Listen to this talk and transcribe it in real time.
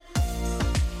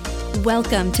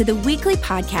Welcome to the weekly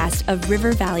podcast of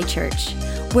River Valley Church.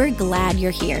 We're glad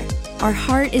you're here. Our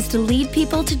heart is to lead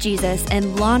people to Jesus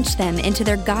and launch them into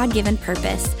their God-given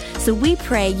purpose. So we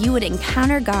pray you would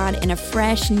encounter God in a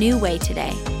fresh, new way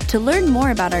today. To learn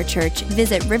more about our church,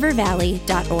 visit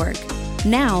rivervalley.org.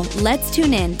 Now, let's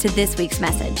tune in to this week's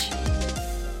message.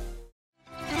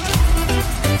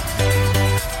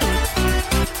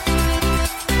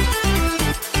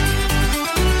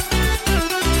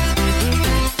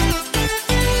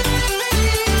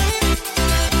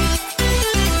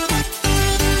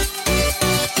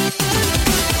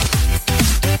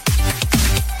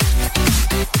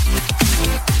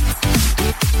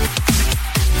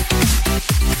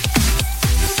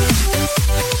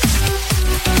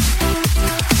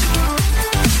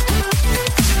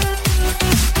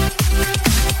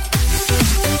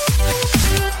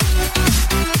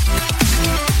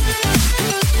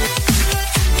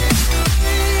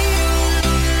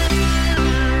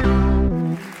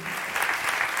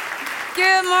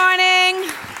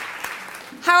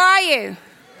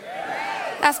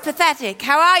 That's pathetic.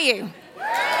 How are you?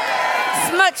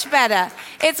 It's much better.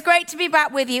 It's great to be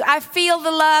back with you. I feel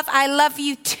the love. I love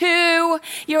you too.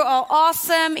 You're all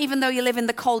awesome, even though you live in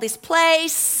the coldest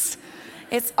place.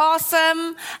 It's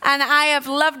awesome. And I have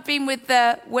loved being with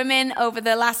the women over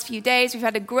the last few days. We've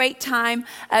had a great time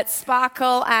at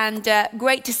Sparkle and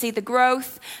great to see the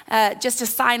growth. Just a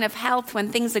sign of health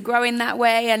when things are growing that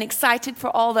way, and excited for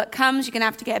all that comes. You're going to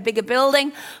have to get a bigger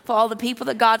building for all the people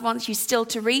that God wants you still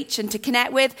to reach and to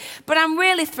connect with. But I'm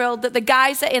really thrilled that the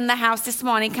guys are in the house this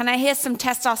morning. Can I hear some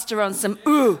testosterone? Some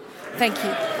ooh. Thank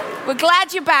you. We're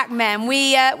glad you're back, men.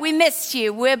 We missed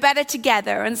you. We're better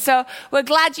together. And so we're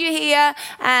glad you're here,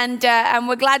 and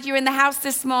we're glad you're in the house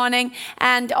this morning,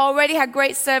 and already had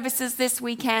great services this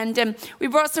weekend. And we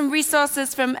brought some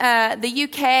resources from the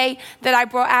UK that I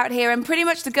brought out here, and pretty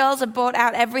much the girls have bought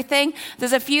out everything.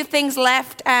 There's a few things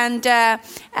left, and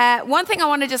one thing I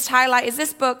want to just highlight is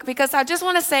this book, because I just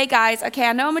want to say, guys, okay,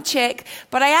 I know I'm a chick,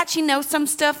 but I actually know some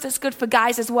stuff that's good for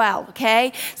guys as well,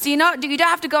 okay? So you don't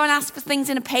have to go and ask for things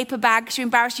in a paper bag because you're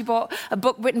embarrassed you bought a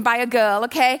book written by a girl,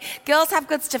 okay? Girls have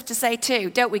good stuff to say too,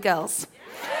 don't we, girls?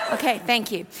 Okay,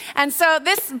 thank you. And so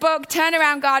this book, Turn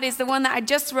Around God, is the one that I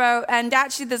just wrote, and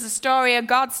actually there's a story, a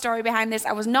God story behind this.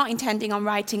 I was not intending on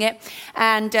writing it,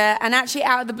 and actually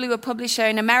out of the blue, a publisher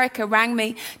in America rang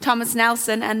me, Thomas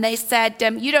Nelson, and they said,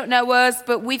 you don't know us,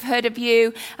 but we've heard of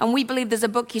you, and we believe there's a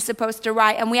book you're supposed to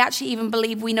write, and we actually even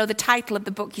believe we know the title of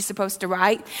the book you're supposed to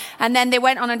write. And then they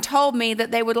went on and told me that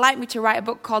they would like me to write a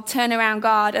book called Turn Around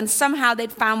God, and somehow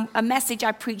they'd found a message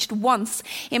I preached once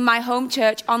in my home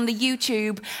church on the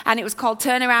YouTube, and it was called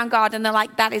Turn Around God, and they're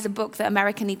like, that is a book that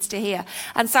America needs to hear.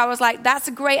 And so I was like, that's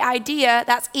a great idea.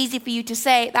 That's easy for you to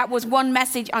say. That was one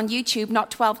message on YouTube, not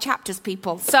 12 chapters,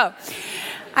 people. So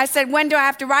I said, when do I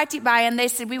have to write it by? And they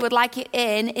said, we would like it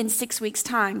in 6 weeks'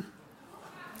 time.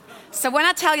 So when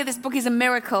I tell you this book is a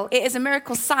miracle, it is a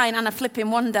miracle sign and a flipping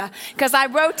wonder, because I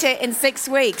wrote it in 6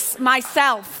 weeks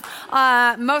myself,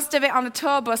 most of it on a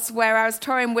tour bus where I was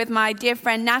touring with my dear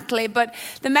friend Natalie. But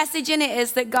the message in it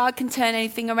is that God can turn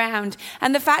anything around.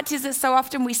 And the fact is that so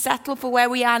often we settle for where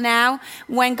we are now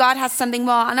when God has something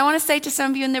more. And I want to say to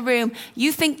some of you in the room,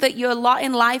 you think that your lot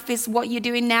in life is what you're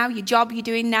doing now, your job you're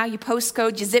doing now, your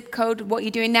postcode, your zip code, what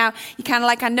you're doing now. You're kind of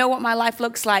like, I know what my life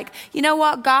looks like. You know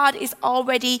what? God is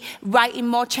already writing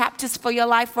more chapters for your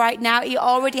life right now. He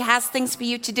already has things for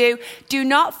you to do. Do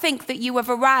not think that you have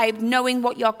arrived knowing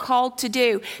what you're called to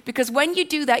do, because when you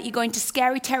do that, you're going to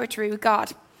scary territory with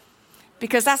God,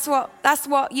 because that's what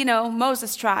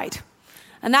Moses tried.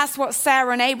 And that's what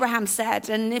Sarah and Abraham said.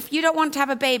 And if you don't want to have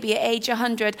a baby at age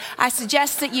 100, I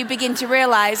suggest that you begin to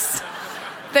realize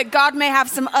that God may have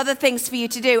some other things for you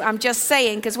to do. I'm just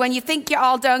saying, because when you think you're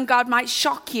all done, God might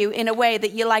shock you in a way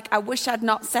that you're like, I wish I'd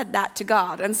not said that to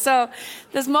God. And so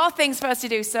there's more things for us to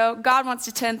do. So God wants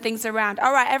to turn things around.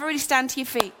 All right, everybody stand to your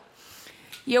feet.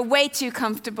 You're way too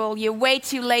comfortable. You're way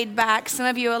too laid back. Some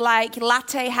of you are like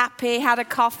latte happy, had a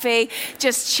coffee,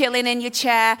 just chilling in your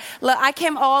chair. Look, I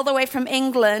came all the way from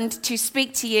England to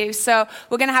speak to you, so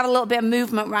we're going to have a little bit of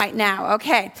movement right now,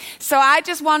 okay? So I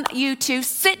just want you to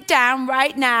sit down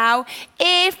right now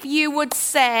if you would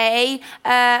say,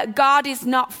 God is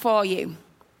not for you.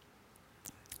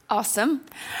 Awesome.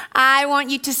 I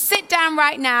want you to sit down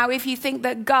right now if you think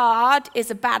that God is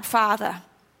a bad father.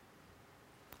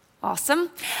 Awesome.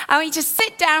 I want you to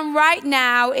sit down right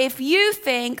now if you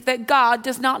think that God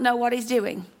does not know what he's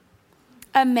doing.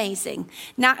 Amazing.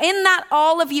 Now, in that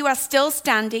all of you are still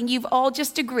standing, you've all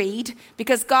just agreed,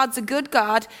 because God's a good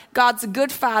God, God's a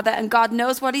good Father, and God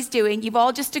knows what he's doing. You've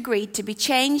all just agreed to be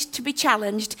changed, to be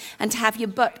challenged, and to have your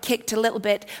butt kicked a little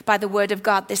bit by the word of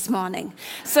God this morning.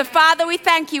 So, Father, we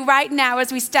thank you right now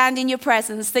as we stand in your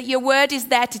presence that your word is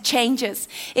there to change us.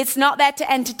 It's not there to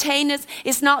entertain us.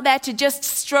 It's not there to just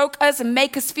stroke us and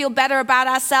make us feel better about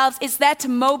ourselves. It's there to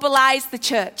mobilize the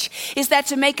church. It's there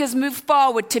to make us move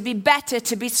forward, to be better,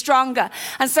 to be stronger.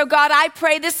 And so, God, I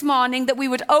pray this morning that we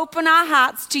would open our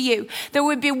hearts to you, that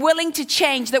we'd be willing to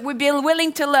change, that we'd be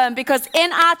willing to learn, because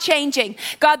in our changing,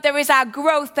 God, there is our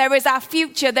growth, there is our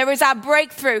future, there is our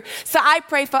breakthrough. So I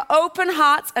pray for open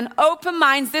hearts and open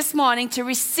minds this morning to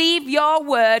receive your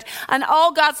word. And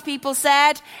all God's people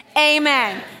said,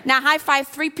 amen. Now high five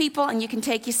 3 people and you can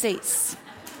take your seats.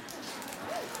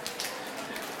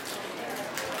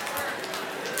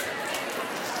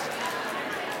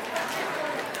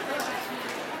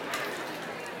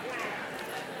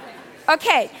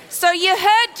 Okay, so you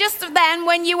heard just then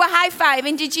when you were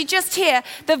high-fiving, did you just hear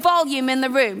the volume in the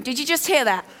room? Did you just hear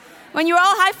that? When you're all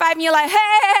high-fiving, you're like,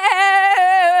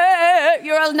 hey,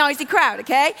 you're a noisy crowd,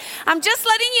 okay? I'm just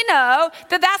letting you know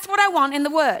that that's what I want in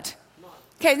the word.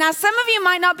 Okay, now some of you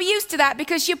might not be used to that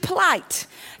because you're polite.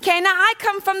 Okay, now I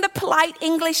come from the polite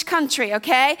English country,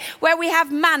 okay, where we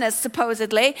have manners,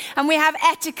 supposedly, and we have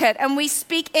etiquette, and we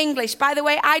speak English. By the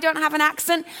way, I don't have an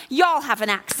accent. Y'all have an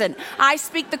accent. I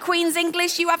speak the Queen's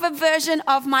English. You have a version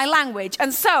of my language.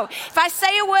 And so, if I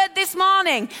say a word this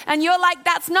morning, and you're like,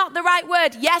 that's not the right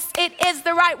word. Yes, it is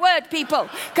the right word, people,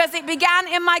 because it began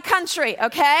in my country,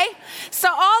 okay? So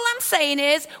all I'm saying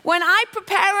is, when I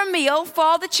prepare a meal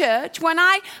for the church, when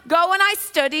I go and I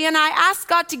study and I ask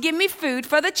God to give me food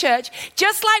for the church,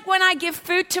 just like when I give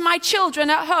food to my children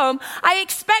at home, I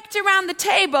expect around the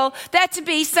table there to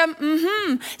be some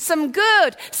some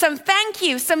good, some thank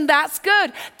you, some that's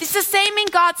good. It's the same in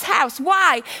God's house.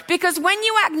 Why? Because when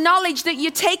you acknowledge that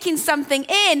you're taking something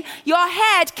in, your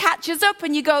head catches up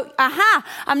and you go,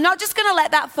 I'm not just going to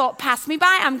let that thought pass me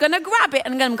by. I'm going to grab it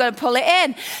and I'm going to pull it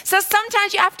in. So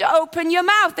sometimes you have to open your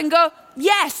mouth and go,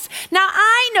 yes. Now,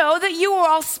 I know that you are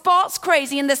all sports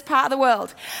crazy in this part of the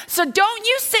world. So don't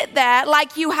you sit there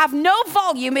like you have no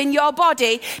volume in your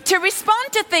body to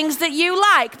respond to things that you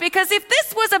like. Because if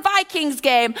this was a Vikings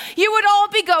game, you would all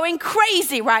be going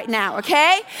crazy right now,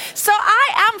 okay? So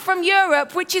I am from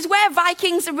Europe, which is where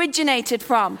Vikings originated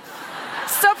from.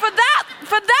 So for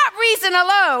that reason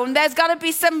alone, there's got to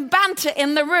be some banter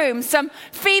in the room, some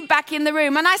feedback in the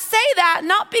room. And I say that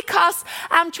not because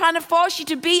I'm trying to force you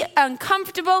to be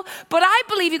uncomfortable, but I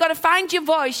believe you've got to find your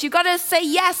voice. You've got to say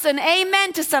yes and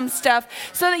amen to some stuff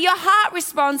so that your heart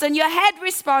responds and your head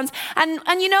responds.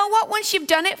 And you know what? Once you've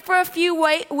done it for a few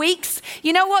weeks,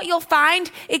 you know what you'll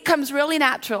find? It comes really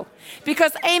natural.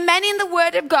 Because amening the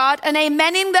word of God and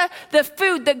amening the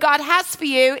food that God has for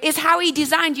you is how he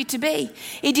designed you to be.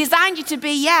 He designed you to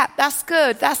be, yeah, that's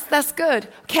good, that's good,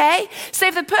 okay? So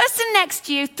if the person next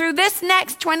to you through this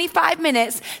next 25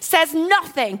 minutes says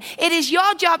nothing, it is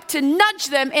your job to nudge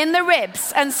them in the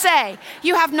ribs and say,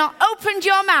 you have not opened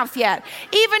your mouth yet.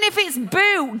 Even if it's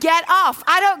boo, get off,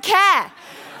 I don't care.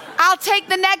 I'll take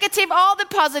the negative or the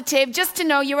positive just to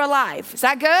know you're alive. Is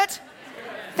that good?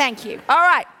 Thank you. All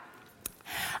right.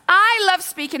 I love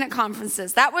speaking at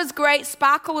conferences. That was great.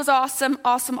 Sparkle was awesome.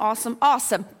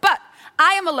 But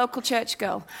I am a local church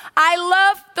girl. I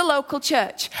love the local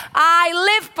church. I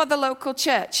live for the local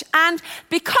church. And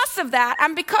because of that,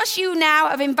 and because you now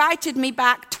have invited me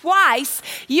back twice,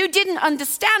 you didn't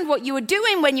understand what you were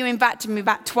doing when you invited me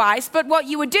back twice. But what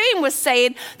you were doing was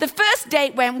saying, the first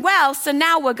date went well, so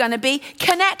now we're going to be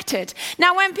connected.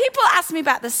 Now, when people ask me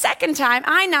back the second time,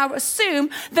 I now assume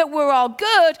that we're all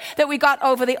good, that we got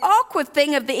over the awkward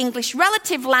thing of the English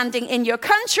relative landing in your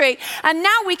country, and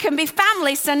now we can be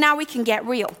family, so now we can get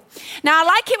real. Now, I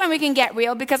like it when we can get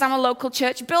real because I'm a local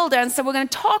church builder, and so we're going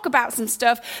to talk about some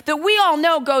stuff that we all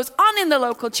know goes on in the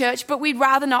local church, but we'd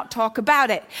rather not talk about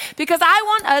it. Because I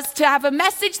want us to have a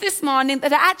message this morning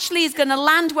that actually is going to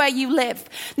land where you live.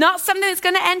 Not something that's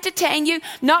going to entertain you,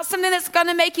 not something that's going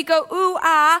to make you go, ooh,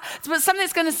 ah, but something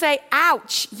that's going to say,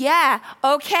 ouch, yeah,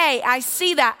 okay, I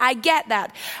see that, I get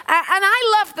that. And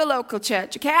I love the local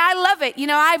church, okay? I love it. You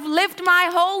know, I've lived my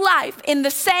whole life in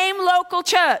the same local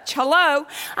church. Hello?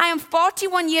 I am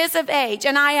 41 years of age,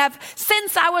 and I have,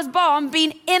 since I was born,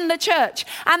 been in the church,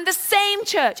 and the same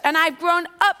church, and I've grown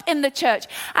up in the church.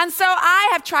 And so I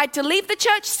have I've tried to leave the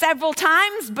church several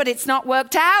times, but it's not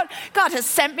worked out. God has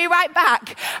sent me right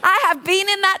back. I have been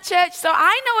in that church, so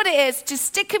I know what it is to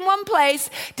stick in one place,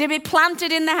 to be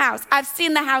planted in the house. I've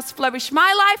seen the house flourish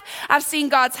my life. I've seen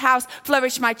God's house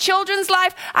flourish my children's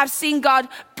life. I've seen God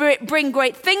bring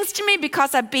great things to me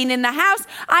because I've been in the house.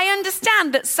 I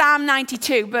understand that Psalm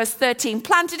 92 verse 13,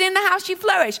 planted in the house you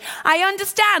flourish. I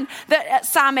understand that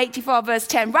Psalm 84 verse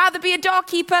 10, rather be a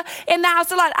doorkeeper in the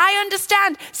house of light. I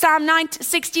understand Psalm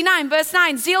 69 verse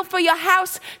 9, zeal for your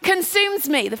house consumes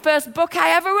me. The first book I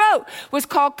ever wrote was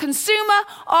called Consumer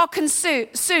or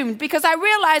Consumed, because I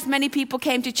realized many people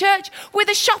came to church with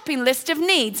a shopping list of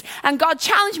needs, and God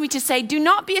challenged me to say, do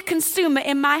not be a consumer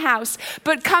in my house,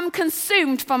 but come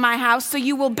consumed for my house so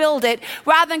you will build it,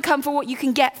 rather than come for what you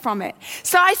can get from it.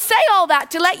 So I say all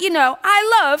that to let you know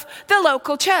I love the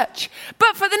local church.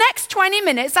 But for the next 20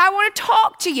 minutes, I want to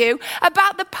talk to you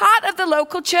about the part of the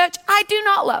local church I do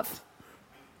not love.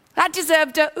 That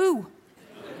deserved a ooh.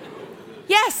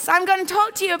 Yes, I'm going to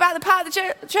talk to you about the part of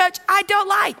the church I don't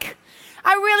like.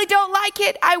 I really don't like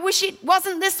it. I wish it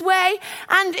wasn't this way.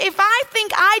 And if I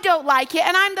think I don't like it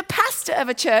and I'm the pastor of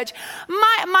a church,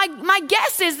 my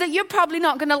guess is that you're probably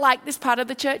not going to like this part of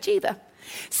the church either.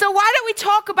 So why don't we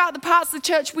talk about the parts of the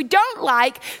church we don't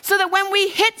like, so that when we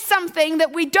hit something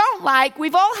that we don't like,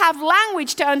 we've all have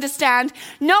language to understand,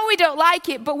 no, we don't like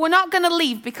it, but we're not going to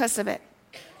leave because of it.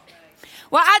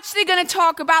 We're actually going to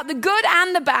talk about the good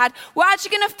and the bad. We're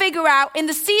actually going to figure out in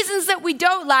the seasons that we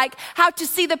don't like how to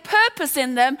see the purpose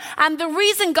in them and the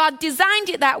reason God designed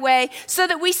it that way, so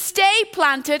that we stay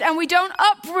planted and we don't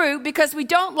uproot because we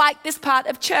don't like this part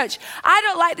of church. I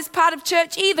don't like this part of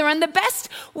church either. And the best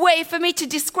way for me to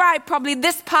describe probably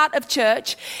this part of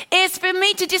church is for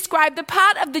me to describe the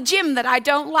part of the gym that I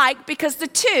don't like, because the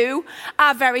two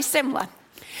are very similar.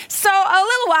 So a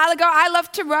little while ago, I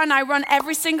love to run. I run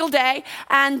every single day.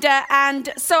 And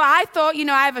so I thought,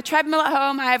 I have a treadmill at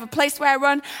home. I have a place where I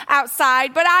run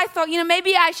outside. But I thought,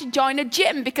 maybe I should join a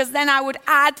gym, because then I would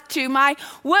add to my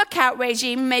workout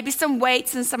regime, maybe some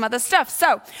weights and some other stuff.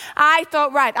 So I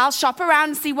thought, right, I'll shop around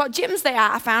and see what gyms they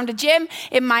are. I found a gym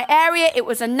in my area. It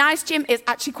was a nice gym. It's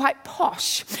actually quite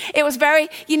posh. It was very,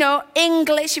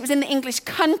 English. It was in the English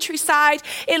countryside.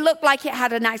 It looked like it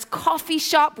had a nice coffee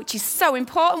shop, which is so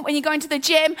important when you go into the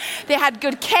gym. They had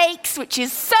good cakes, which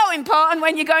is so important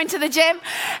when you go into the gym.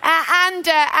 And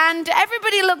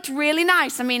everybody looked really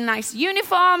nice. I mean, nice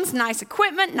uniforms, nice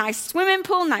equipment, nice swimming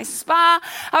pool, nice spa.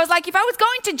 I was like, if I was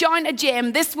going to join a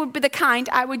gym, this would be the kind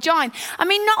I would join. I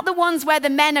mean, not the ones where the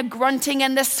men are grunting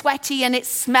and they're sweaty and it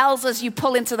smells as you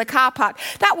pull into the car park.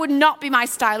 That would not be my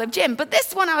style of gym. But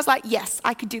this one, I was like, yes,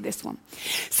 I could do this one.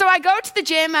 So I go to the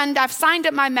gym and I've signed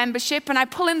up my membership, and I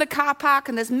pull in the car park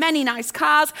and there's many nice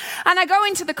cars. And I go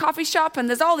into the coffee shop and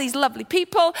there's all these lovely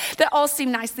people that all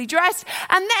seem nicely dressed.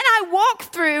 And then I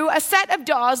walk through a set of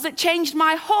doors that changed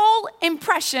my whole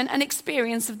impression and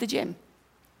experience of the gym.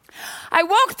 I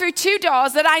walked through two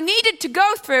doors that I needed to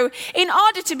go through in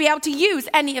order to be able to use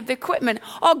any of the equipment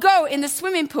or go in the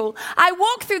swimming pool. I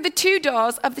walked through the two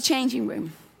doors of the changing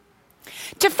room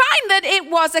to find that it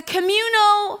was a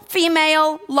communal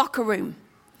female locker room.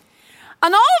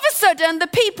 And all of a sudden, the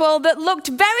people that looked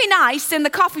very nice in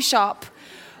the coffee shop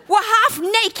were half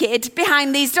naked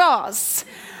behind these doors.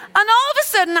 And all of a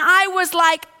sudden, I was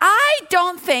like, I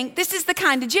don't think this is the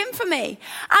kind of gym for me.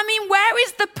 I mean, where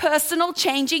is the personal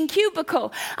changing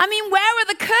cubicle? I mean, where are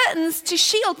the curtains to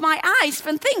shield my eyes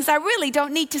from things I really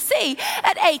don't need to see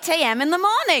at 8 a.m. in the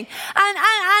morning?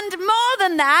 And more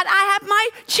than that, I have my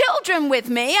children with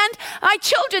me, and my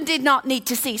children did not need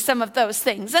to see some of those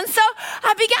things. And so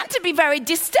I began to be very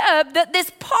disturbed that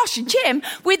this posh gym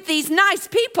with these nice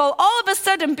people, all of a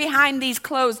sudden behind these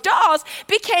closed doors,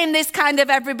 became this kind of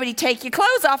everybody take your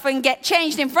clothes off and get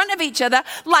changed in front of each other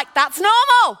like that's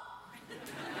normal.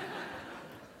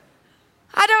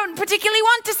 I don't particularly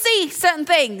want to see certain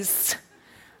things, and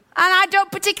I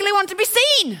don't particularly want to be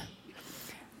seen. And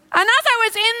as I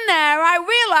was in there,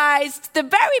 I realized the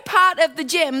very part of the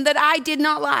gym that I did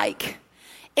not like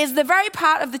is the very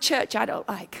part of the church I don't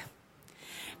like.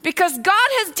 Because God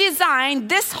has designed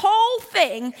this whole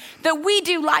thing that we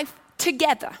do life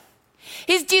together.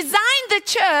 He's designed the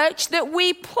church that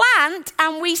we plant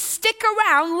and we stick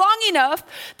around long enough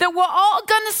that we're all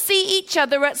going to see each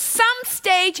other at some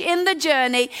stage in the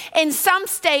journey in some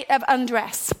state of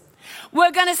undress.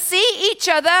 We're going to see each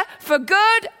other for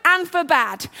good and for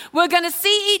bad. We're going to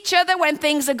see each other when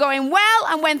things are going well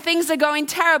and when things are going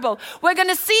terrible. We're going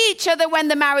to see each other when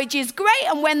the marriage is great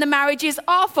and when the marriage is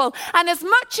awful. And as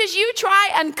much as you try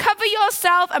and cover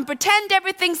yourself and pretend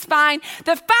everything's fine,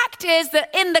 the fact is that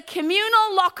in the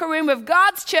communal locker room of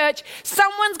God's church,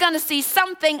 someone's going to see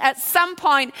something at some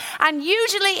point. And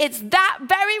usually it's that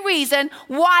very reason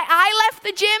why I left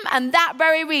the gym and that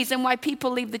very reason why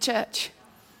people leave the church.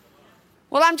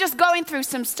 Well, I'm just going through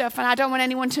some stuff and I don't want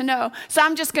anyone to know. So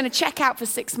I'm just going to check out for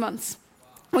 6 months.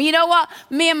 Well, you know what?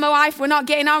 Me and my wife, we're not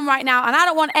getting on right now. And I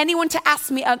don't want anyone to ask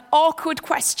me an awkward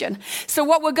question. So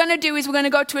what we're going to do is we're going to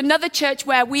go to another church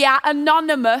where we are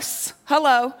anonymous.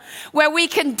 Hello. Where we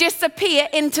can disappear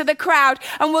into the crowd.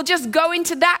 And we'll just go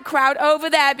into that crowd over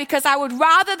there because I would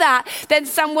rather that than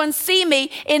someone see me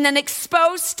in an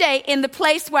exposed state in the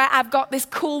place where I've got this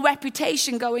cool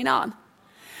reputation going on.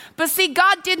 But see,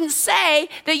 God didn't say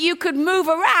that you could move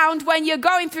around when you're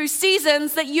going through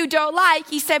seasons that you don't like.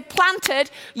 He said, planted,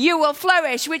 you will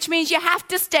flourish, which means you have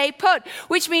to stay put,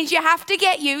 which means you have to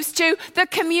get used to the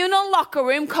communal locker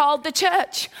room called the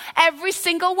church. Every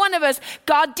single one of us,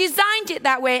 God designed it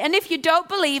that way. And if you don't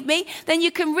believe me, then you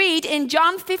can read in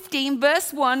John 15,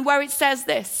 verse 1, where it says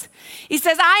this. He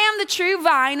says, I am the true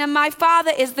vine and my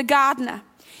Father is the gardener.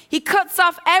 He cuts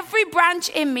off every branch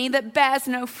in me that bears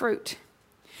no fruit,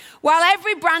 while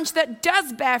every branch that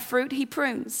does bear fruit, he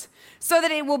prunes, so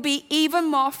that it will be even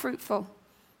more fruitful.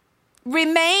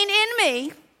 Remain in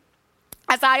me,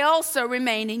 as I also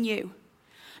remain in you.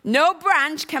 No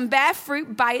branch can bear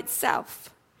fruit by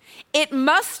itself. It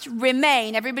must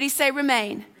remain. Everybody say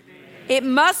remain. It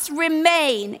must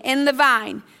remain in the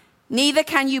vine. Neither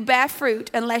can you bear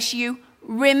fruit unless you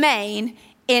remain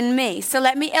in me. So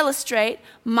let me illustrate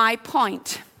my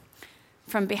point.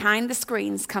 From behind the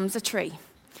screens comes a tree.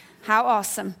 How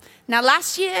awesome. Now,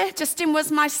 last year, Justin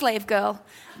was my slave girl.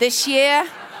 This year,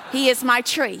 he is my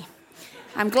tree.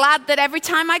 I'm glad that every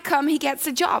time I come, he gets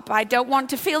a job. I don't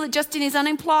want to feel that Justin is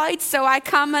unemployed, so I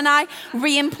come and I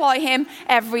re-employ him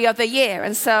every other year.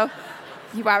 And so,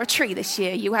 you are a tree this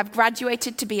year. You have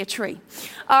graduated to be a tree.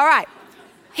 All right.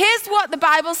 Here's what the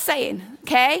Bible's saying,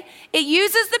 okay? It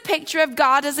uses the picture of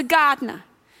God as a gardener,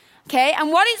 okay?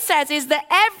 And what it says is that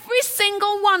every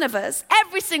single one of us,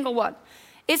 every single one,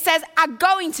 it says, are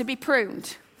going to be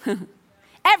pruned.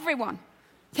 Everyone.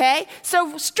 Okay?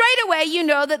 So straight away, you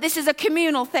know that this is a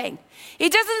communal thing.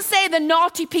 It doesn't say the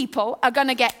naughty people are going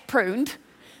to get pruned.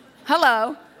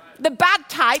 Hello. The bad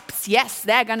types, yes,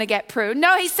 they're going to get pruned.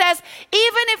 No, he says,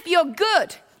 even if you're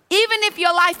good, even if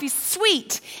your life is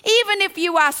sweet, even if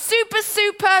you are super,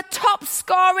 top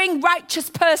scoring, righteous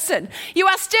person, you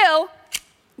are still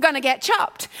going to get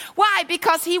chopped. Why?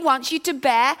 Because he wants you to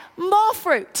bear more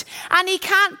fruit. And he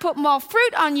can't put more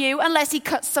fruit on you unless he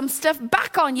cuts some stuff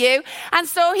back on you. And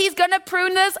so he's going to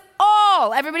prune us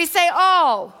all. Everybody say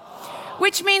all.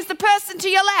 Which means the person to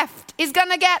your left is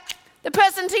going to get, the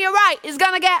person to your right is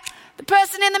going to get, the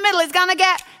person in the middle is going to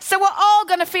get. So we're all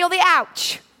going to feel the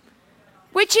ouch.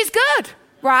 Which is good,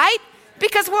 right?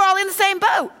 Because we're all in the same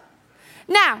boat.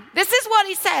 Now, this is what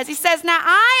he says. He says, now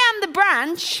I am the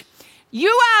branch. You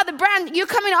are the branch, you're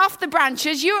coming off the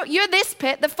branches, you're this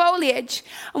pit, the foliage.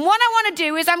 And what I want to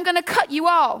do is I'm going to cut you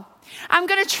all. I'm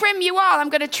going to trim you all. I'm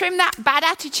going to trim that bad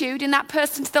attitude in that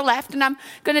person to the left, and I'm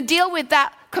going to deal with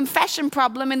that confession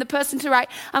problem in the person to the right.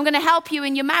 I'm going to help you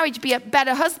in your marriage be a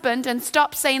better husband and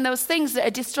stop saying those things that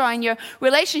are destroying your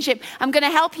relationship. I'm going to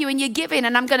help you in your giving,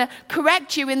 and I'm going to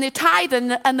correct you in the tithe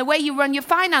and the way you run your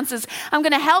finances. I'm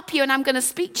going to help you, and I'm going to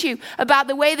speak to you about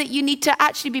the way that you need to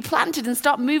actually be planted and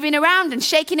stop moving around and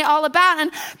shaking it all about.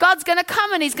 And God's going to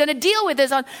come and he's going to deal with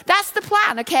us on. That's the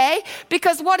plan, okay?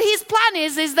 Because what his plan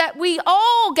is that we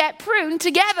all get pruned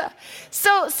together.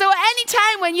 So any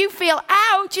time when you feel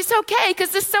ouch, it's okay,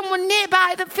 because there's someone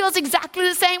nearby that feels exactly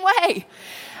the same way.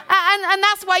 And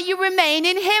that's why you remain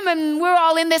in him, and we're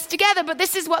all in this together. But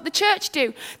this is what the church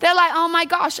do. They're like, oh my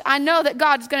gosh, I know that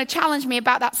God is going to challenge me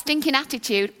about that stinking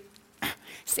attitude.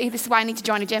 See, this is why I need to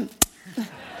join a gym.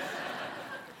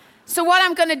 So what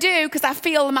I'm going to do, because I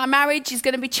feel my marriage is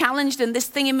going to be challenged and this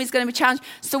thing in me is going to be challenged.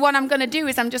 So what I'm going to do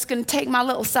is I'm just going to take my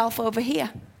little self over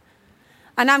here.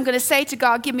 And I'm going to say to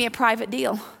God, give me a private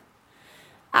deal.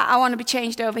 I want to be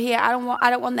changed over here. I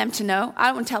don't want them to know. I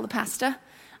don't want to tell the pastor.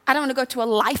 I don't want to go to a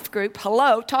life group.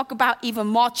 Hello, talk about even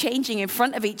more changing in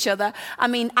front of each other. I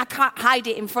mean, I can't hide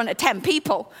it in front of 10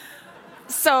 people.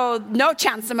 So no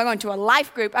chance am I going to a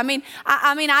life group. I mean,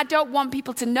 I don't want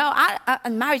people to know.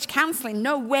 And marriage counseling,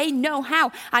 no way, no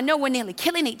how. I know we're nearly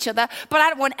killing each other, but I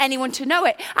don't want anyone to know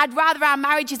it. I'd rather our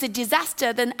marriage is a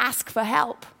disaster than ask for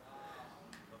help.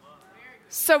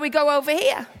 So we go over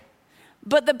here.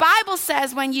 But the Bible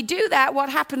says when you do that, what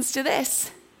happens to this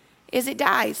is it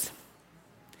dies.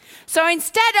 So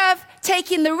instead of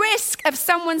taking the risk of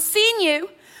someone seeing you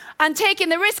and taking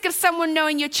the risk of someone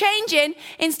knowing you're changing,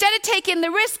 instead of taking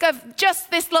the risk of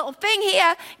just this little thing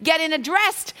here, getting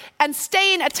addressed and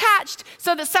staying attached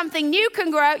so that something new can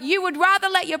grow, you would rather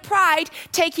let your pride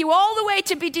take you all the way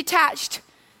to be detached.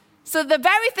 So the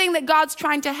very thing that God's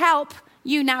trying to help,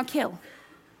 you now kill.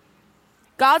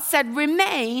 God said,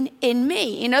 remain in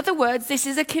me. In other words, this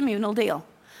is a communal deal.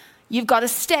 You've got to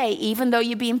stay even though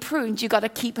you're being pruned. You've got to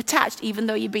keep attached even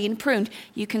though you're being pruned.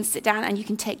 You can sit down and you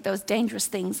can take those dangerous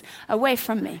things away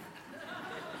from me.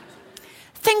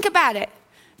 Think about it.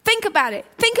 Think about it.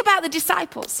 Think about the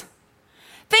disciples.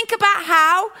 Think about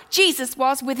how Jesus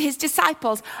was with his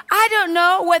disciples. I don't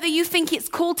know whether you think it's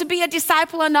cool to be a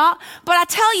disciple or not, but I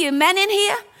tell you, men in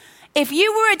here, if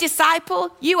you were a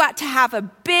disciple, you had to have a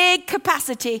big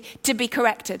capacity to be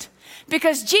corrected.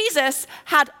 Because Jesus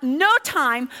had no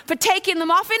time for taking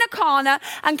them off in a corner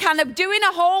and kind of doing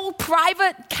a whole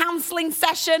private counseling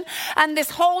session and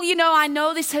this whole, I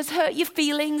know this has hurt your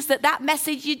feelings, that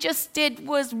message you just did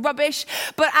was rubbish,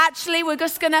 but actually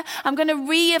I'm going to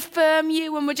reaffirm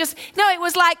you, and it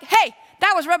was like, hey,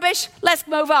 that was rubbish. Let's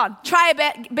move on. Try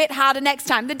a bit harder next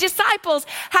time. The disciples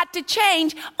had to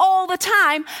change all the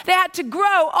time. They had to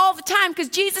grow all the time because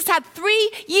Jesus had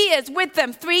 3 years with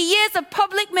them, 3 years of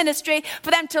public ministry for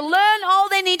them to learn all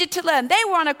they needed to learn. They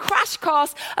were on a crash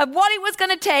course of what it was going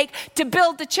to take to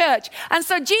build the church. And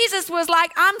so Jesus was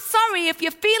like, I'm sorry if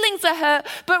your feelings are hurt,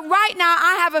 but right now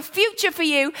I have a future for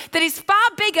you that is far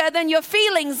bigger than your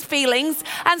feelings.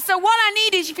 And so what I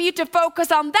need is for you to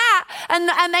focus on that and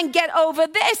then get over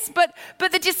this. But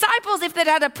the disciples, if they'd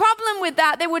had a problem with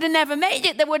that, they would have never made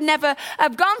it. They would never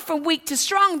have gone from weak to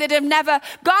strong. They'd have never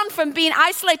gone from being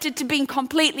isolated to being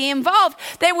completely involved.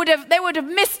 They would have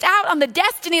missed out on the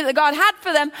destiny that God had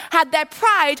for them had their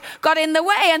pride got in the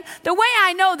way. And the way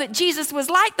I know that Jesus was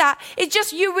like that is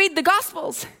just you read the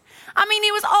Gospels. I mean,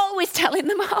 he was always telling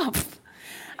them off.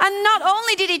 And not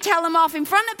only did he tell them off in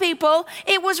front of people,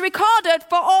 it was recorded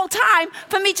for all time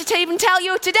for me to even tell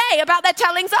you today about their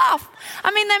tellings off. I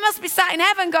mean, they must be sat in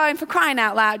heaven going, for crying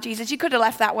out loud, Jesus, you could have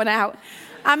left that one out.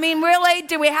 I mean, really,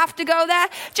 do we have to go there?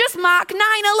 Just Mark 9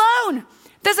 alone.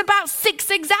 There's about 6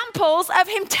 examples of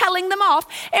him telling them off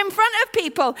in front of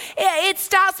people. It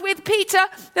starts with Peter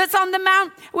that's on the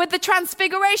mount where the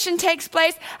transfiguration takes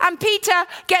place. And Peter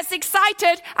gets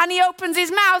excited and he opens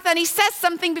his mouth and he says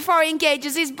something before he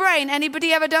engages his brain.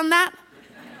 Anybody ever done that?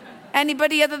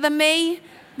 Anybody other than me?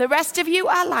 The rest of you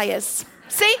are liars.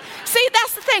 See,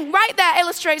 that's the thing. Right there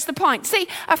illustrates the point. See,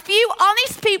 a few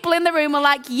honest people in the room are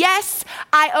like, yes,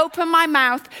 I open my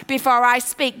mouth before I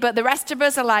speak. But the rest of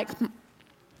us are like...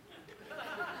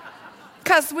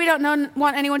 Because we don't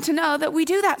want anyone to know that we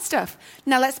do that stuff.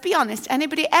 Now, let's be honest.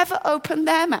 Anybody ever opened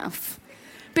their mouth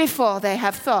before they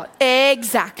have thought?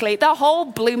 Exactly. The whole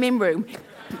blooming room.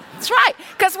 That's right,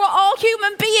 because we're all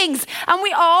human beings and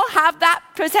we all have that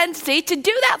propensity to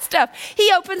do that stuff.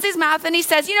 He opens his mouth and he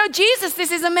says, Jesus,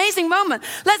 this is an amazing moment.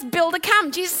 Let's build a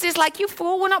camp. Jesus is like, you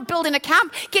fool, we're not building a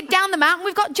camp. Get down the mountain.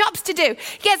 We've got jobs to do.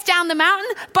 He gets down the mountain,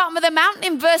 bottom of the mountain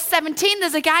in verse 17.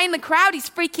 There's a guy in the crowd. He's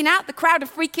freaking out. The crowd are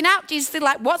freaking out. Jesus is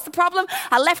like, what's the problem?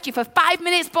 I left you for 5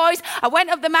 minutes, boys. I went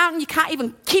up the mountain. You can't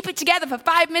even keep it together for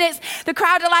 5 minutes. The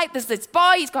crowd are like, there's this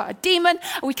boy. He's got a demon.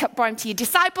 We brought him to your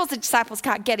disciples. The disciples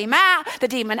can't get him out, the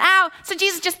demon out. So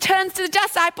Jesus just turns to the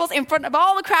disciples in front of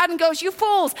all the crowd and goes, you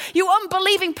fools, you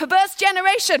unbelieving, perverse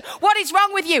generation. What is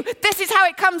wrong with you? This is how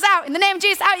it comes out. In the name of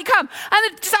Jesus, out you come.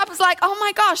 And the disciples are like, oh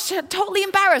my gosh, totally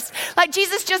embarrassed. Like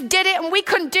Jesus just did it and we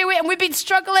couldn't do it and we've been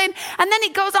struggling. And then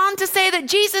it goes on to say that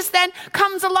Jesus then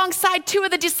comes alongside 2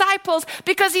 of the disciples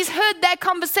because he's heard their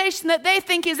conversation that they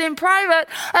think is in private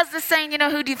as they're saying,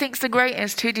 who do you think's the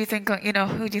greatest? Who do you think,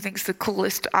 who do you think's the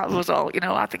coolest out of us all?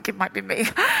 I think it might be me.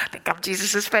 I think I'm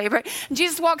Jesus' favorite. And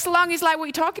Jesus walks along. He's like, what are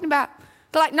you talking about?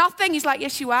 They're like, nothing. He's like,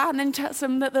 yes, you are. And then tells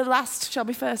them that the last shall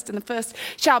be first and the first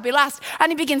shall be last. And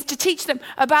he begins to teach them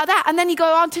about that. And then he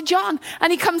goes on to John.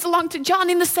 And he comes along to John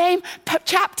in the same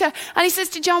chapter. And he says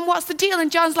to John, what's the deal?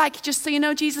 And John's like, just so you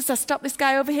know, Jesus, I stopped this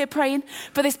guy over here praying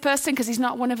for this person because he's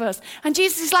not one of us. And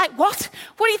Jesus is like, what?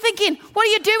 What are you thinking? What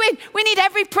are you doing? We need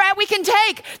every prayer we can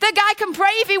take. The guy can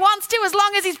pray if he wants to, as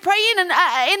long as he's praying. And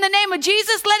in the name of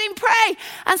Jesus, let him pray.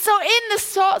 And so in the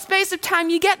short space of time,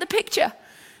 you get the picture.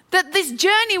 That this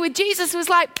journey with Jesus was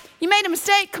like, you made a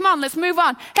mistake. Come on, let's move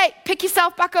on. Hey, pick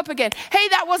yourself back up again. Hey,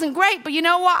 that wasn't great, but you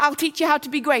know what? I'll teach you how to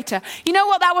be greater. You know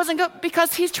what? That wasn't good,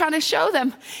 because he's trying to show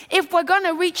them. If we're going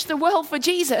to reach the world for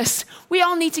Jesus, we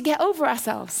all need to get over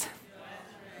ourselves.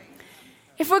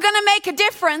 If we're going to make a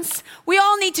difference, we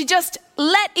all need to just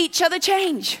let each other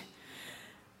change.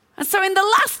 And so in the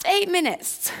last 8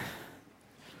 minutes,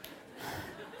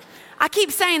 I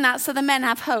keep saying that so the men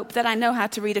have hope that I know how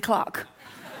to read a clock.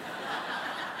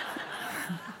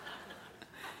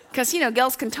 Because,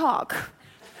 girls can talk.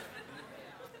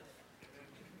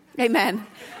 Amen.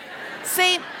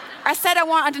 See, I said I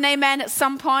wanted an amen at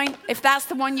some point. If that's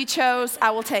the one you chose,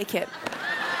 I will take it.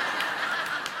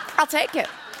 I'll take it.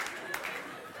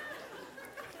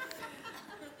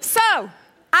 So,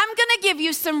 I'm going to give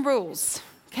you some rules,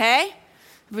 okay?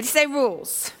 Everybody say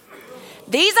rules.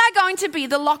 These are going to be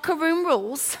the locker room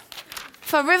rules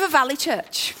for River Valley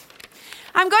Church.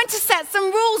 I'm going to set some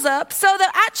rules up so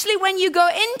that actually when you go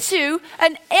into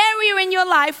an area in your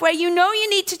life where you know you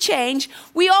need to change,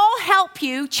 we all help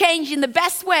you change in the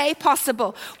best way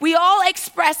possible. We all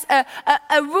express a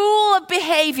rule of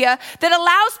behavior that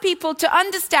allows people to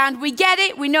understand, we get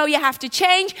it, we know you have to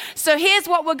change, so here's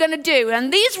what we're going to do.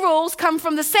 And these rules come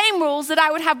from the same rules that I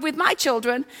would have with my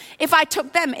children if I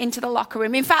took them into the locker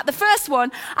room. In fact, the first one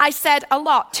I said a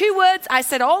lot. 2 words I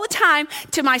said all the time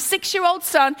to my 6-year-old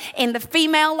son in the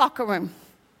female locker room.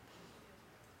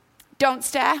 Don't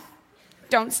stare.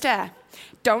 Don't stare.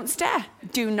 Don't stare.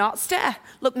 Do not stare.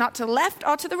 Look not to the left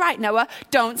or to the right, Noah.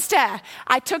 Don't stare.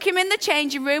 I took him in the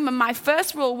changing room and my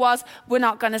first rule was, we're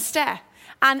not going to stare.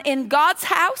 And in God's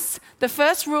house, the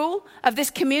first rule of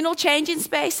this communal changing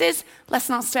space is, let's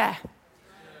not stare.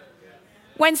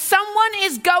 When someone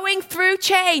is going through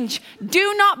change,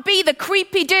 do not be the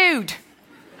creepy dude.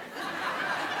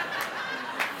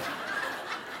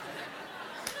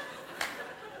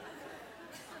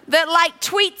 That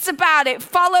tweets about it,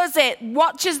 follows it,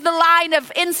 watches the line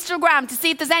of Instagram to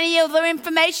see if there's any other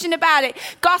information about it,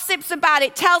 gossips about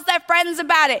it, tells their friends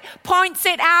about it, points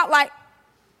it out like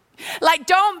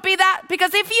don't be that,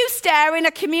 because if you stare in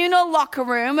a communal locker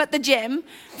room at the gym,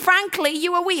 frankly,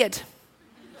 you are weird.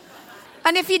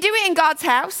 And if you do it in God's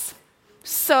house,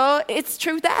 so it's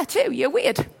true there too, you're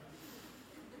weird.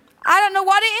 I don't know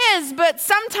what it is, but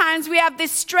sometimes we have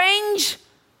this strange,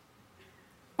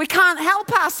 we can't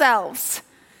help ourselves.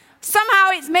 Somehow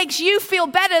it makes you feel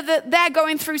better that they're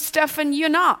going through stuff and you're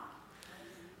not.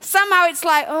 Somehow it's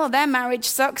like, oh, their marriage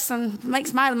sucks and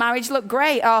makes my marriage look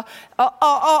great. Or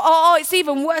it's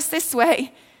even worse this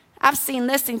way. I've seen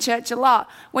this in church a lot.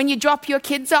 When you drop your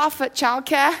kids off at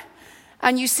childcare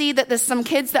and you see that there's some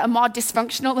kids that are more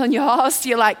dysfunctional than yours,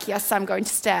 you're like, yes, I'm going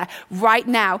to stare right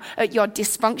now at your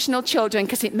dysfunctional children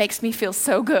because it makes me feel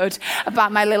so good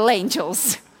about my little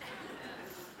angels.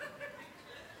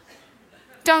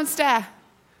 Don't stare.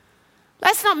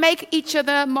 Let's not make each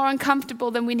other more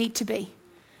uncomfortable than we need to be.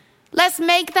 Let's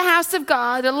make the house of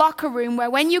God a locker room where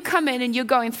when you come in and you're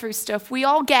going through stuff, we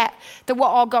all get that we're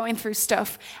all going through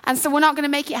stuff. And so we're not going to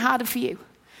make it harder for you.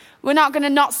 We're not going to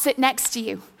not sit next to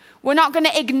you. We're not going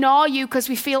to ignore you because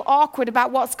we feel awkward about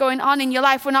what's going on in your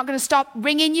life. We're not going to stop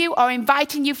ringing you or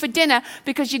inviting you for dinner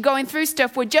because you're going through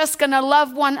stuff. We're just going to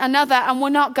love one another and we're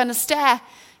not going to stare.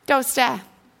 Don't stare.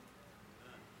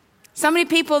 So many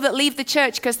people that leave the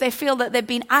church because they feel that they've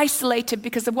been isolated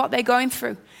because of what they're going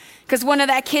through. Because one of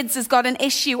their kids has got an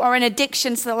issue or an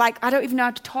addiction, so they're like, I don't even know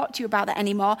how to talk to you about that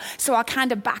anymore, so I'll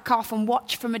kind of back off and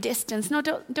watch from a distance. No,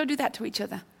 don't do that to each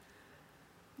other.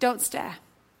 Don't stare.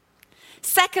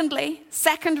 Secondly,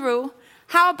 second rule,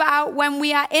 how about when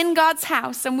we are in God's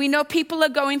house and we know people are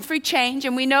going through change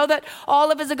and we know that all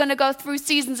of us are going to go through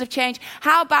seasons of change,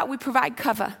 how about we provide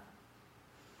cover?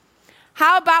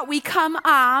 How about we come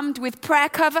armed with prayer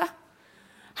cover?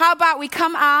 How about we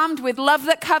come armed with love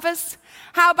that covers?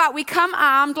 How about we come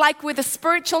armed like with a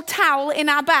spiritual towel in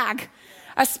our bag?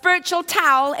 A spiritual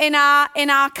towel in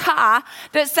our car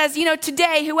that says,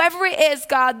 today, whoever it is,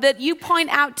 God, that you point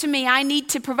out to me, I need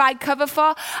to provide cover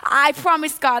for. I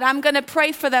promise, God, I'm going to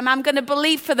pray for them. I'm going to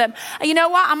believe for them. And you know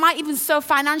what? I might even sow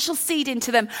financial seed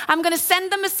into them. I'm going to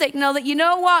send them a signal that, you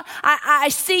know what? I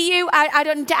see you. I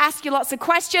don't need to ask you lots of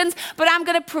questions, but I'm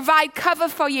going to provide cover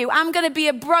for you. I'm going to be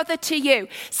a brother to you.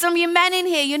 Some of you men in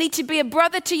here, you need to be a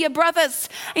brother to your brothers.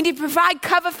 You need to provide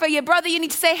cover for your brother. You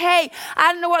need to say, hey,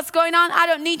 I don't know what's going on. I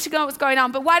don't need to know what's going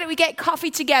on, but why don't we get coffee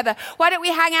together? Why don't we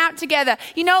hang out together?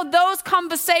 Those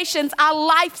conversations are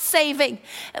life-saving.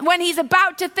 When he's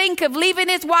about to think of leaving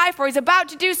his wife, or he's about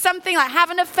to do something like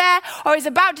have an affair, or he's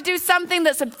about to do something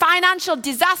that's a financial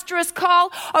disastrous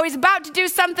call, or he's about to do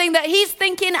something that he's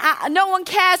thinking, no one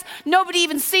cares, nobody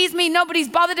even sees me, nobody's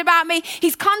bothered about me.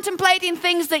 He's contemplating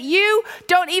things that you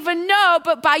don't even know,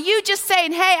 but by you just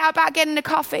saying, hey, how about getting a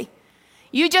coffee?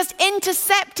 You just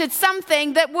intercepted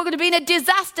something that would have been a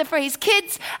disaster for his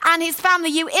kids and his family.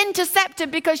 You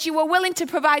intercepted because you were willing to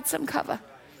provide some cover.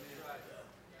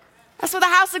 That's what the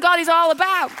house of God is all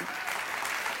about.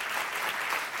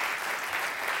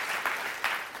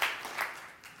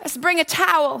 Let's bring a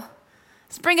towel.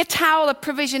 Let's bring a towel of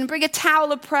provision. Bring a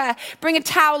towel of prayer. Bring a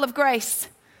towel of grace.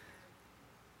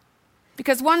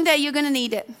 Because one day you're going to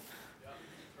need it.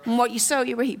 And what you sow,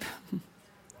 you reap.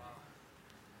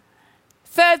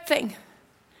 Third thing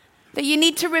that you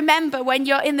need to remember when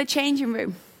you're in the changing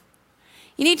room.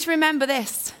 You need to remember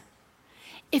this.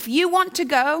 If you want to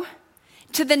go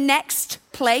to the next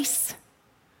place,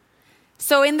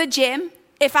 so in the gym,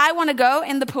 if I want to go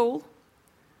in the pool,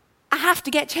 I have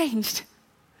to get changed.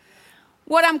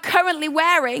 What I'm currently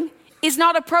wearing is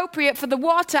not appropriate for the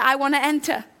water I want to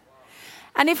enter.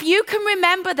 And if you can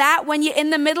remember that when you're in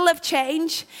the middle of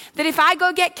change, that if I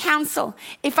go get counsel,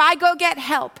 if I go get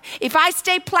help, if I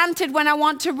stay planted when I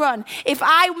want to run, if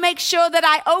I make sure that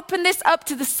I open this up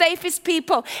to the safest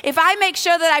people, if I make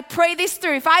sure that I pray this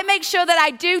through, if I make sure that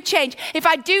I do change, if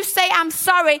I do say I'm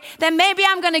sorry, then maybe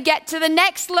I'm going to get to the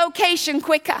next location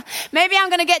quicker. Maybe I'm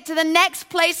going to get to the next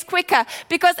place quicker.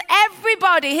 Because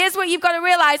everybody, here's what you've got to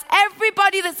realize,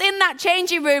 everybody that's in that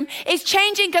changing room is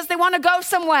changing because they want to go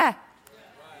somewhere.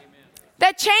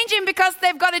 They're changing because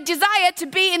they've got a desire to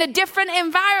be in a different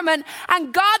environment.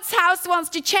 And God's house wants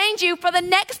to change you for the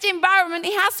next environment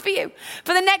He has for you.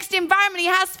 For the next environment He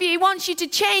has for you, He wants you to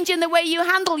change in the way you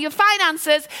handle your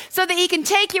finances so that He can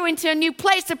take you into a new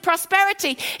place of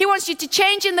prosperity. He wants you to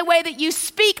change in the way that you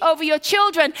speak over your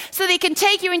children so that He can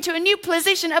take you into a new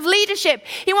position of leadership.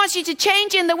 He wants you to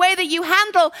change in the way that you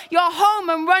handle your home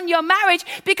and run your marriage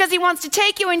because He wants to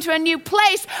take you into a new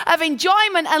place of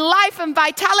enjoyment and life and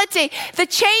vitality. The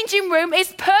changing room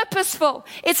is purposeful.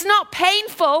 It's not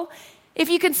painful if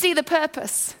you can see the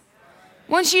purpose.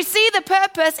 Once you see the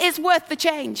purpose, it's worth the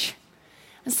change.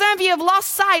 And some of you have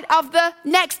lost sight of the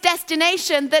next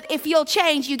destination that if you'll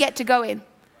change, you get to go in.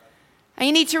 And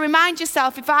you need to remind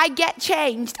yourself, if I get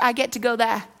changed, I get to go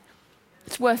there.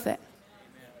 It's worth it.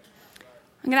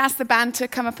 I'm going to ask the band to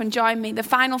come up and join me. The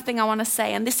final thing I want to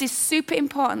say, and this is super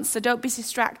important, so don't be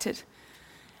distracted.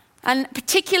 And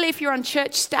particularly if you're on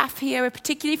church staff here, or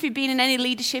particularly if you've been in any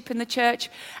leadership in the church,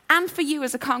 and for you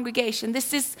as a congregation,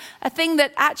 this is a thing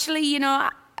that actually,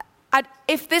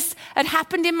 if this had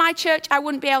happened in my church, I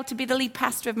wouldn't be able to be the lead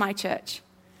pastor of my church.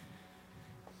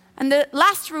 And the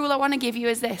last rule I want to give you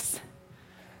is this.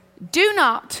 Do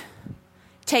not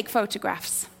take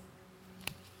photographs.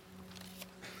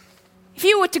 If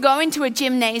you were to go into a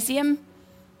gymnasium,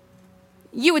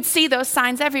 you would see those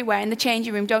signs everywhere in the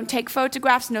changing room. Don't take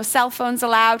photographs, no cell phones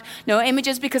allowed, no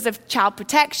images because of child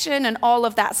protection and all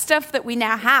of that stuff that we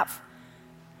now have.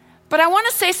 But I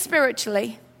want to say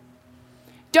spiritually,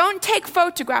 don't take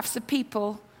photographs of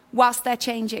people whilst they're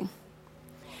changing.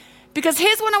 Because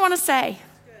here's what I want to say.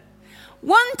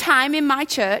 One time in my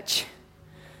church,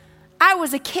 I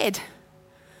was a kid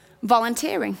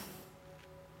volunteering.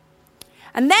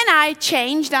 And then I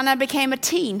changed and I became a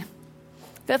teen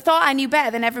that thought I knew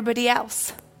better than everybody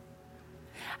else.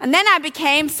 And then I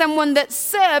became someone that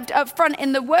served up front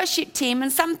in the worship team,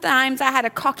 and sometimes I had a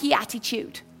cocky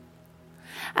attitude.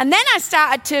 And then I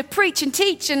started to preach and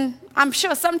teach, and I'm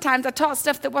sure sometimes I taught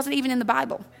stuff that wasn't even in the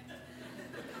Bible.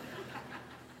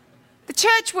 The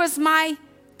church was my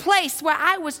place where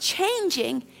I was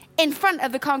changing in front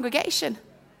of the congregation.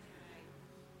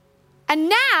 And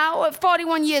now, at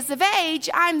 41 years of age,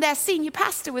 I'm their senior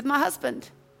pastor with my husband.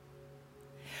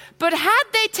 But had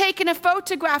they taken a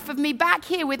photograph of me back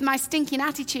here with my stinking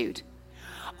attitude,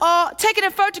 or taken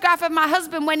a photograph of my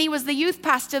husband when he was the youth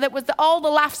pastor that was all the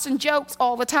laughs and jokes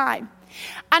all the time,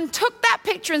 and took that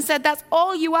picture and said, that's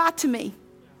all you are to me,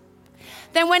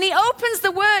 then when he opens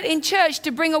the word in church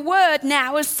to bring a word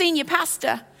now as senior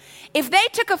pastor, if they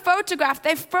took a photograph,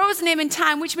 they've frozen him in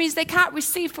time, which means they can't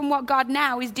receive from what God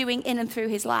now is doing in and through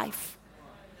his life.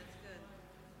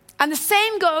 And the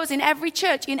same goes in every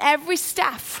church, in every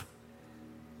staff.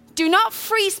 Do not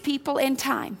freeze people in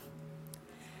time.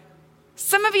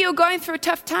 Some of you are going through a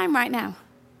tough time right now.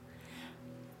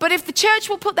 But if the church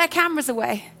will put their cameras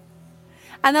away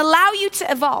and allow you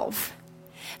to evolve,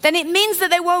 then it means that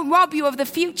they won't rob you of the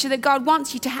future that God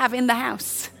wants you to have in the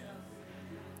house.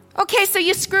 Okay, so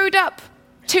you screwed up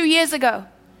 2 years ago,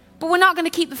 but we're not going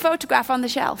to keep the photograph on the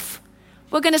shelf.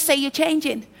 We're going to say you're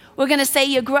changing. We're going to say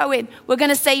you're growing. We're going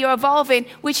to say you're evolving,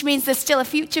 which means there's still a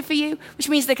future for you, which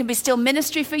means there can be still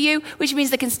ministry for you, which means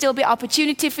there can still be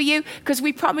opportunity for you, because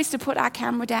we promise to put our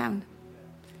camera down.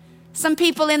 Some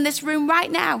people in this room right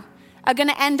now are going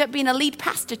to end up being a lead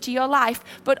pastor to your life,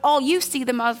 but all you see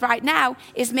them as right now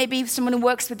is maybe someone who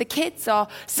works with the kids or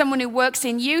someone who works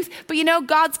in youth. But you know,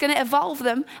 God's going to evolve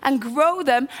them and grow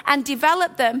them and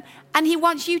develop them, And he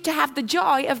wants you to have the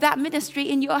joy of that ministry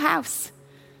in your house.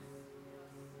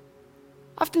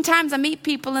 Oftentimes I meet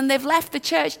people and they've left the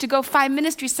church to go find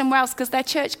ministry somewhere else because their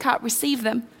church can't receive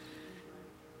them,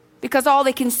 because all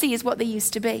they can see is what they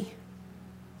used to be.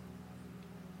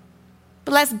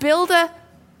 But let's build an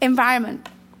environment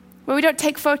where we don't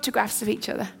take photographs of each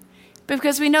other,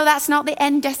 because we know that's not the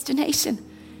end destination.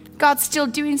 God's still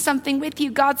doing something with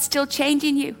you. God's still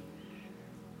changing you.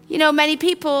 You know, many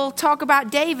people talk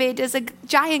about David as a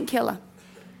giant killer.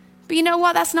 But you know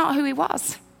what? That's not who he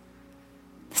was.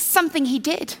 It's something he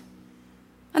did.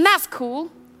 And that's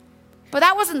cool. But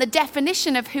that wasn't the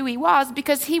definition of who he was,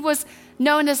 because he was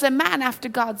known as a man after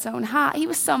God's own heart. He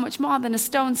was so much more than a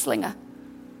stone slinger.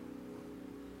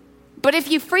 But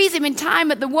if you freeze him in time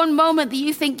at the one moment that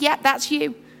you think, yeah, that's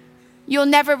you, you'll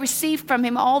never receive from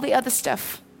him all the other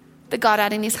stuff that God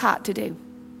had in his heart to do.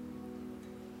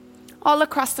 All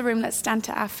across the room, let's stand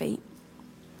to our feet.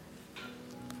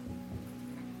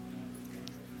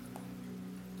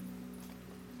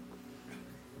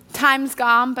 Time's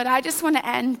gone, but I just want to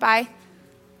end by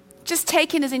just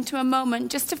taking us into a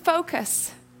moment just to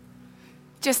focus,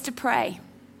 just to pray.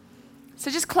 So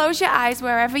just close your eyes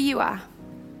wherever you are.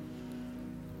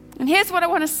 And here's what I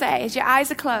want to say as your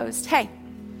eyes are closed. Hey,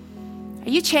 are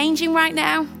you changing right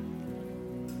now?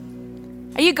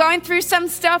 Are you going through some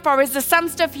stuff, or is there some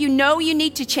stuff you know you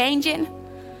need to change in?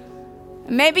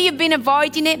 Maybe you've been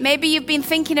avoiding it. Maybe you've been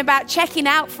thinking about checking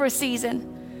out for a season.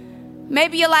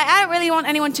 Maybe you're like, I don't really want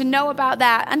anyone to know about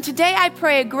that. And today I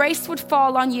pray a grace would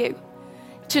fall on you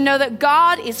to know that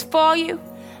God is for you,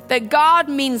 that God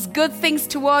means good things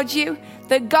towards you,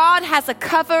 that God has a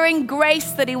covering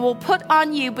grace that he will put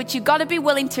on you, but you've got to be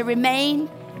willing to remain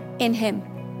in him.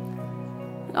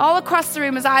 All across the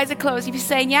room, as eyes are closed, if you're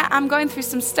saying, yeah, I'm going through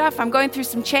some stuff, I'm going through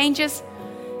some changes,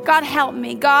 God help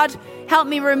me. God help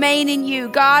me remain in you.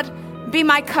 God, be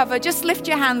my cover. Just lift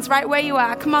your hands right where you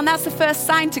are. Come on, that's the first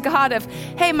sign to God of,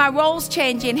 hey, my role's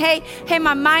changing. Hey,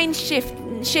 my mind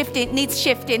needs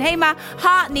shifting. Hey, my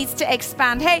heart needs to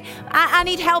expand. Hey, I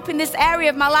need help in this area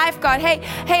of my life, God. Hey,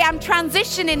 I'm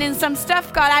transitioning in some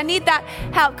stuff, God. I need that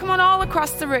help. Come on, all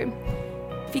across the room.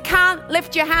 If you can't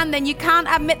lift your hand, then you can't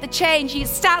admit the change. It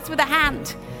starts with a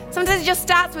hand. Sometimes it just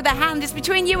starts with a hand. It's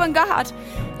between you and God.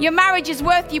 Your marriage is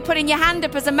worth you putting your hand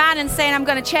up as a man and saying, I'm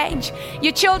going to change.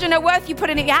 Your children are worth you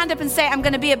putting your hand up and saying, I'm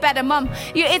going to be a better mum.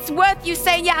 It's worth you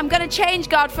saying, yeah, I'm going to change,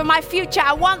 God, for my future.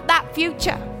 I want that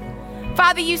future.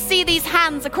 Father, you see these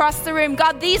hands across the room.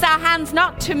 God, these are hands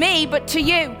not to me, but to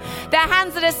you. They're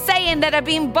hands that are saying, that are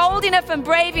being bold enough and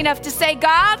brave enough to say,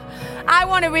 God, I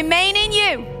want to remain in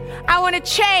you. I want to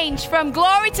change from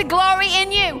glory to glory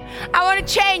in you. I want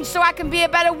to change so I can be a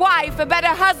better wife, a better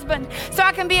husband, so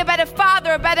I can be a better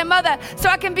father, a better mother, so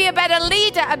I can be a better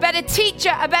leader, a better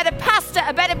teacher, a better pastor,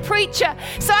 a better preacher,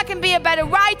 so I can be a better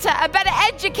writer, a better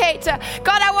educator.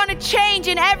 God, I want to change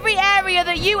in every area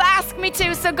that you ask me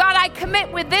to. So God, I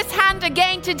commit with this hand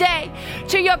again today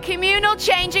to your communal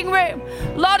changing room.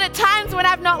 Lord, at times when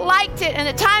I've not liked it and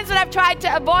at times when I've tried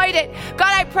to avoid it,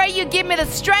 God, I pray you give me the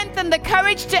strength and the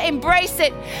courage to embrace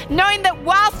it, knowing that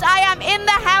whilst I am in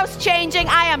the house changing,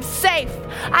 I am safe.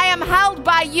 I am held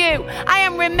by you. I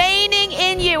am remaining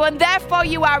in you, and therefore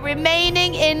you are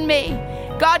remaining in me.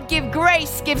 God, give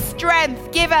grace, give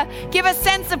strength, give a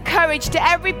sense of courage to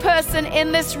every person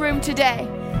in this room today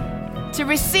to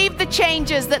receive the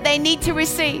changes that they need to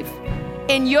receive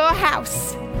in your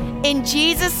house. In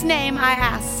Jesus' name I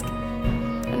ask.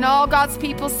 And all God's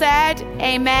people said,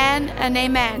 amen and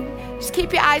amen. Just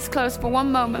keep your eyes closed for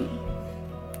one moment.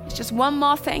 It's just one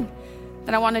more thing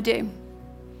that I want to do.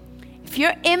 If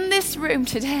you're in this room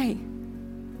today,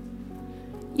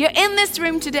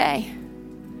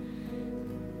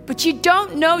 but you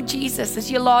don't know Jesus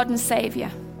as your Lord and Savior.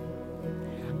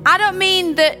 I don't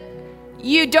mean that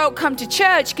you don't come to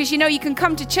church, because you know you can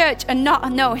come to church and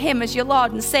not know him as your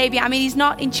Lord and Savior. I mean, he's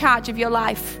not in charge of your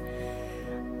life.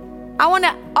 I want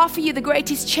to offer you the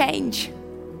greatest change,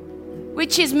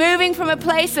 which is moving from a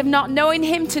place of not knowing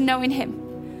him to knowing him.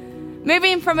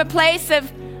 Moving from a place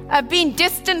of being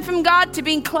distant from God to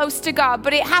being close to God.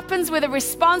 But it happens with a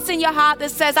response in your heart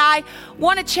that says, I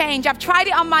want to change. I've tried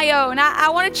it on my own. I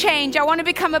want to change. I want to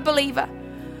become a believer.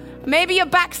 Maybe you're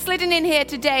backslidden in here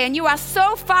today and you are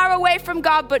so far away from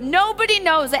God, but nobody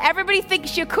knows it. Everybody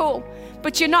thinks you're cool,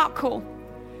 but you're not cool.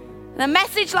 And a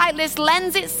message like this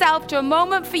lends itself to a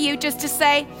moment for you just to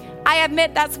say, I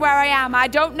admit that's where I am. I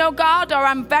don't know God, or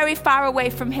I'm very far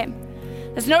away from him.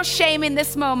 There's no shame in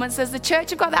this moment. So as the church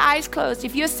have got their eyes closed,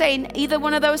 if you're saying either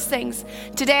one of those things,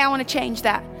 today I want to change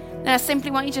that, then I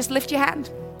simply want you to just lift your hand.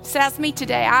 So that's me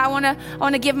today. I want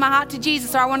to give my heart to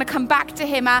Jesus, or I want to come back to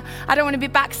him. I don't want to be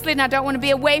backslidden. I don't want to be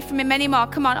away from him anymore.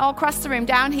 Come on, all across the room,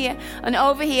 down here and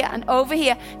over here and over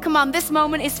here. Come on, this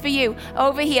moment is for you.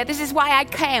 Over here. This is why I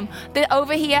came.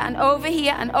 Over here and over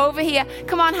here and over here.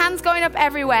 Come on, hands going up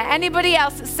everywhere. Anybody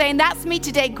else that's saying, that's me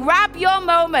today, grab your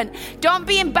moment. Don't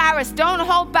be embarrassed. Don't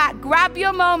hold back. Grab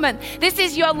your moment. This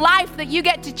is your life that you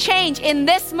get to change in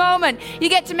this moment. You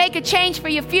get to make a change for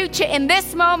your future in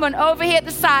this moment. Over here at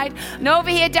the side and over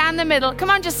here down the middle. Come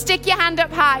on, just stick your hand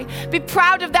up high. Be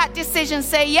proud of that decision.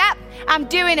 Say, yep, I'm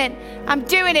doing it. I'm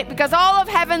doing it, because all of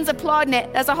heaven's applauding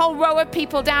it. There's a whole row of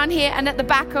people down here and at the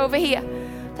back over here.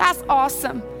 That's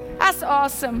awesome. That's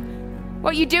awesome.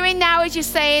 What you're doing now is you're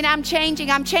saying, I'm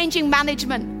changing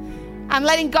management. I'm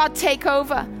letting God take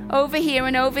over here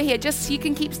and over here. Just you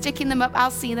can keep sticking them up.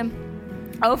 I'll see them.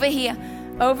 Over here.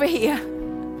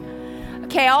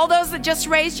 Okay, all those that just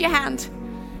raised your hand.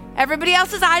 Everybody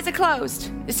else's eyes are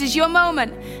closed. This is your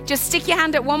moment. Just stick your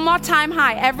hand up one more time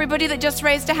high. Everybody that just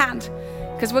raised a hand.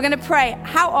 Because we're going to pray.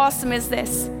 How awesome is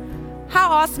this?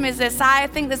 How awesome is this? I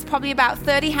think there's probably about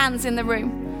 30 hands in the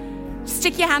room.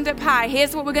 Stick your hand up high.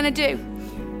 Here's what we're going to do.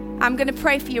 I'm going to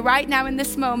pray for you right now in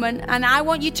this moment. And I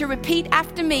want you to repeat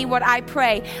after me what I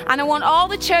pray. And I want all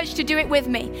the church to do it with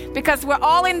me, because we're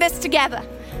all in this together.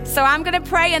 So I'm going to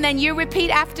pray and then you repeat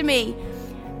after me.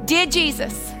 Dear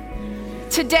Jesus,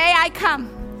 today I come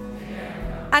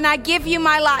and I give you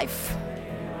my life.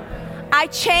 I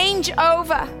change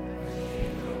over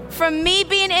from me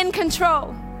being in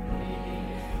control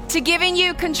to giving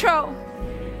you control.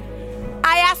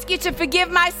 I ask you to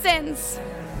forgive my sins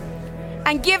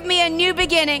and give me a new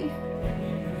beginning.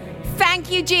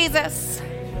 Thank you, Jesus,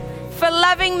 for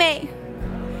loving me,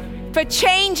 for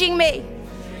changing me.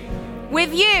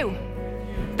 With you,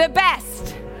 the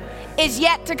best is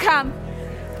yet to come.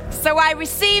 So I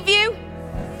receive you,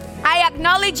 I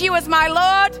acknowledge you as my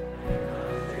Lord,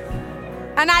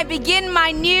 and I begin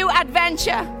my new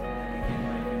adventure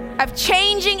of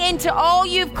changing into all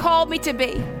you've called me to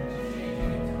be.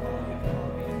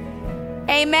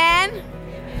 Amen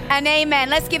and amen.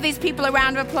 Let's give these people a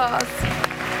round of applause.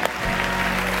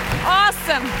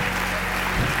 Awesome.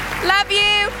 Love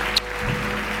you.